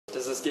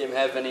this game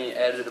have any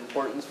added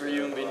importance for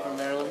you in being from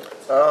Maryland?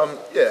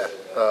 Yeah,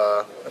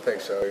 I think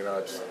so. You know,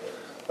 it's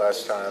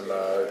last time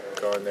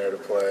going there to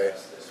play.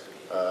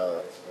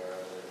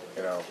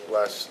 You know,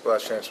 last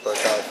chance to play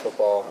college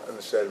football in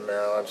the state of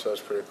Maryland, so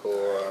it's pretty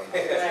cool.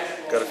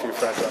 Got a few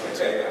friends on the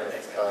team,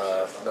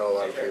 know a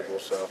lot of people,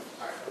 so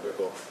pretty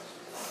cool.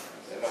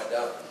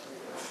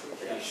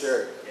 Are you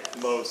sure?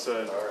 Mo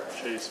said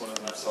Chase wanted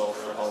himself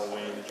for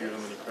Halloween. Did you give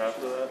him any crap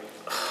for that?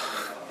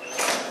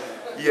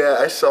 Yeah,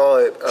 I saw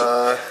it.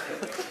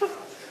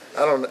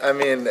 I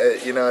mean,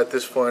 you know, at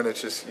this point,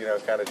 it's just, you know,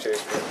 kind of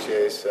Chase being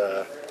Chase.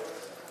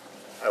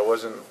 I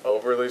wasn't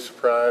overly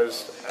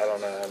surprised. I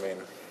don't know. I mean,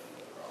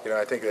 you know,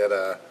 I think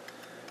that,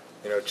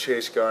 you know,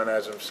 Chase going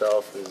as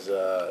himself is,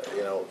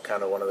 you know,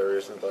 kind of one of the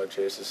reasons why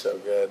Chase is so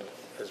good,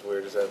 as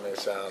weird as that may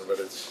sound, but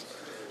it's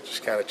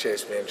just kind of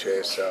Chase being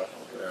Chase, so,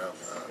 you know,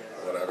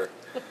 whatever.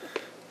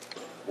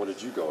 What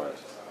did you go as?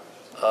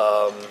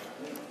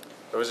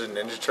 I was a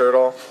Ninja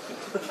Turtle.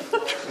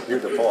 You're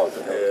the boss.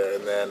 Yeah,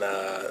 and then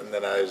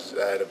I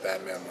had a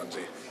Batman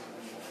onesie.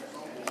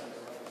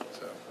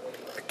 So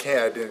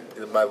I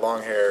didn't. My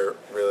long hair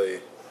really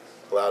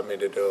allowed me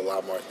to do a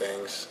lot more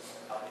things.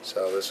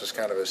 So this was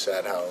kind of a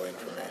sad Halloween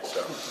for me.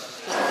 So.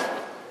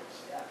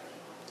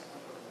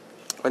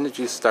 When did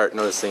you start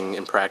noticing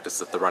in practice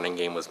that the running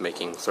game was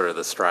making sort of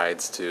the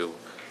strides to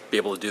be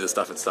able to do the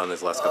stuff it's done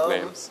these last couple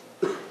games?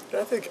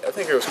 I think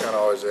it was kind of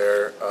always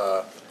there.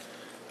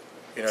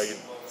 You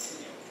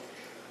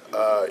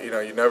know,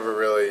 you never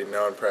really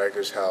know in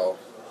practice how.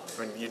 I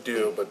mean, you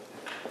do, but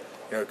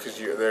you know, because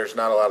there's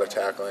not a lot of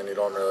tackling, you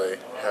don't really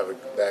have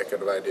that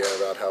good of idea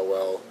about how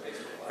well,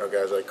 you know,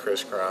 guys like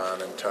Chris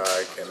Cron and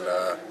Ty can,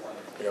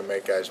 you know,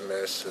 make guys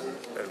miss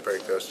and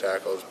break those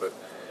tackles. But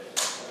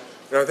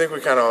you know, I think we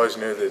kind of always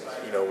knew that,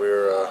 you know, we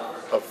were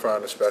up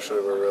front,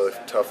 especially we're a really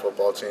tough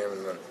football team,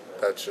 and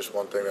that's just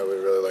one thing that we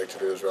really like to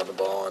do is run the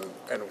ball.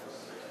 And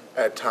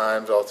at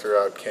times, all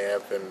throughout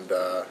camp and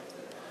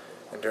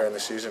during the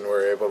season, we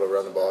were able to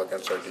run the ball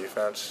against our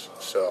defense.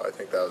 So I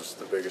think that was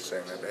the biggest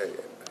thing that, hey,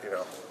 you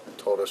know,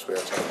 told us we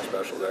had something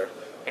special there.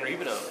 Henry, you've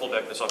been a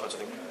fullback in this offense, I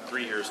think,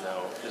 3 years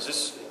now. Is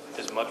this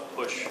as much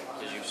push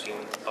as you've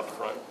seen up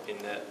front in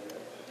that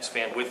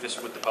span with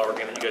the power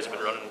game that you guys have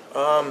been running,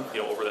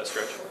 you know, over that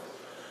stretch?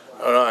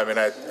 I don't know. I mean,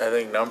 I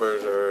think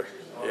numbers don't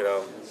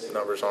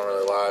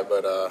really lie,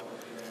 but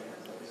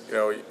you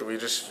know, we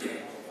just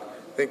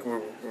think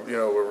we're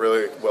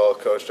really well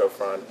coached up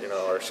front. You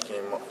know, our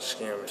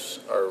schemes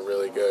are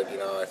really good. You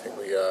know, I think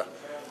we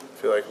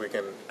feel like we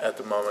can at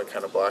the moment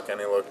kind of block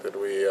any look that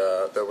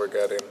we're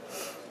getting.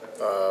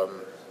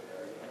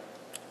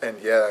 And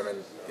yeah, I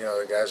mean, you know,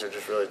 the guys are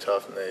just really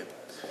tough, and they,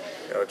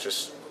 you know,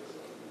 just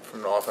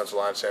from an offensive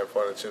line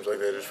standpoint, it seems like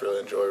they just really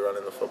enjoy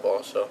running the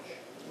football. So.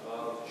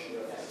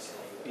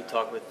 You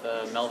talk with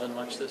Melvin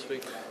much this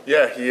week?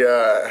 Yeah, he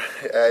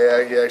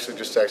actually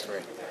just texted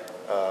me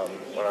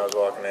when I was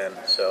walking in.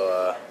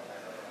 So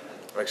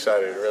I'm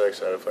excited, really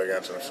excited to play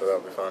against him. So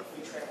that'll be fun.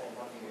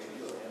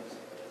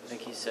 I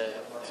think he said,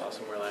 I saw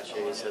somewhere last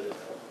year, he said that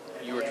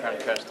you were trying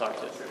to trash talk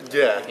to him.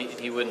 Yeah.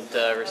 He wouldn't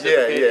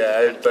reciprocate?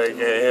 Yeah. I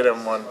hit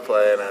him one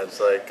play, and I was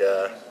like, you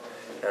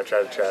know, I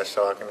tried to trash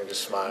talk, and he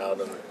just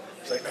smiled, and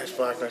he's like, nice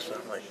block, nice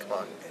block. I'm like, come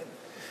on, man.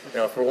 You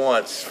know, for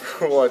once,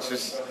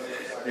 just,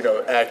 you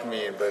know, act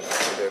mean, but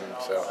he didn't,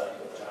 so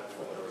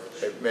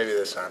maybe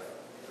this time.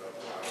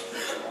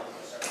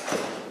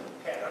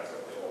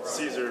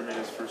 Caesar made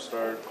his first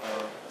start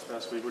this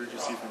past week. What did you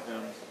see from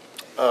him?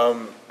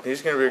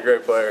 He's going to be a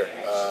great player.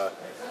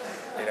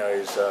 You know,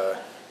 he's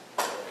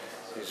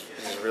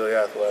really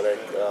athletic.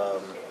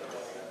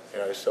 You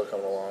know, he's still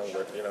coming along,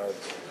 but you know,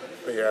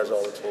 he has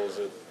all the tools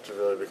to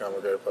really become a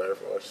great player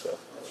for us. So,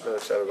 really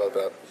excited about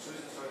that.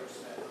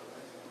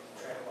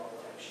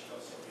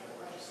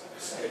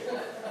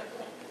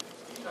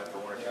 Time for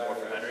one or two more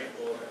for Henry.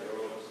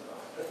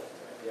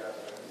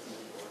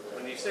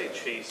 When you say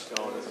Chase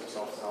going as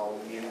himself to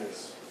Halloween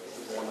is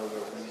one of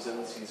the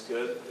reasons he's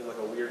good in like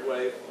a weird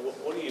way,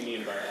 what do you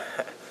mean by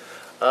that?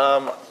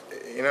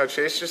 You know,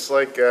 Chase just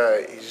like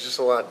he's just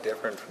a lot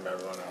different from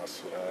everyone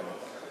else. You know, and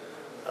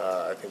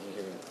I think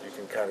you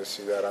can kind of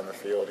see that on the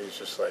field. He's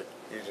just like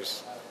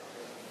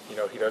you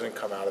know, he doesn't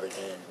come out of the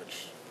game,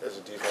 which as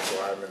a defensive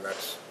lineman,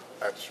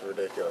 that's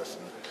ridiculous.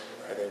 And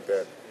I think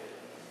that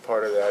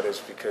part of that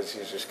is because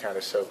he's just kind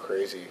of so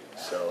crazy.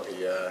 So he,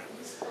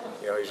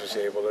 you know, he's just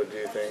able to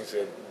do things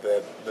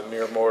that the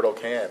mere mortal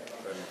can't.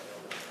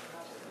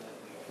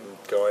 And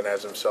going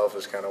as himself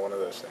is kind of one of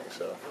those things.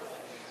 So.